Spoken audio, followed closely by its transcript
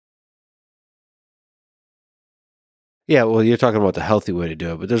Yeah, well, you're talking about the healthy way to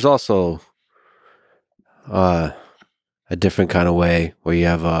do it, but there's also a different kind of way where you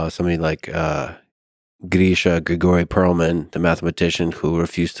have somebody like Grigori Perelman, the mathematician who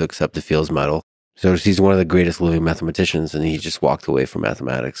refused to accept the Fields Medal. So he's one of the greatest living mathematicians, and he just walked away from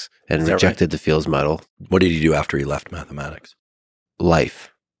mathematics and rejected the Fields Medal. What did he do after he left mathematics?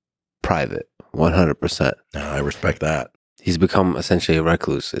 Life. Private. 100%. I respect that. He's become essentially a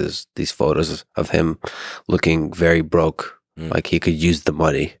recluse. Is these photos of him looking very broke, like he could use the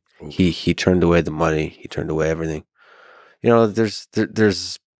money. Ooh. He turned away the money. He turned away everything. You know, there's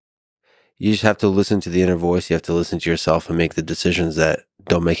you just have to listen to the inner voice. You have to listen to yourself and make the decisions that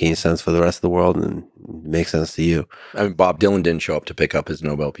don't make any sense for the rest of the world and make sense to you. I mean, Bob Dylan didn't show up to pick up his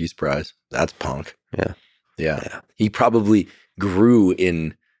Nobel Peace Prize. That's punk. Yeah. He probably grew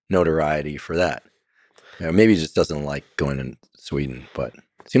in notoriety for that. Maybe he just doesn't like going to Sweden, but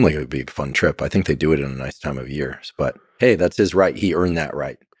it seemed like it would be a fun trip. I think they do it in a nice time of year. But hey, that's his right. He earned that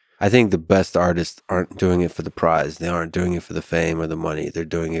right. I think the best artists aren't doing it for the prize. They aren't doing it for the fame or the money. They're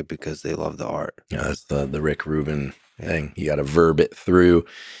doing it because they love the art. Yeah, that's the Rick Rubin thing. You got to verb it through,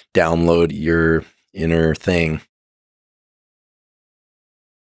 download your inner thing,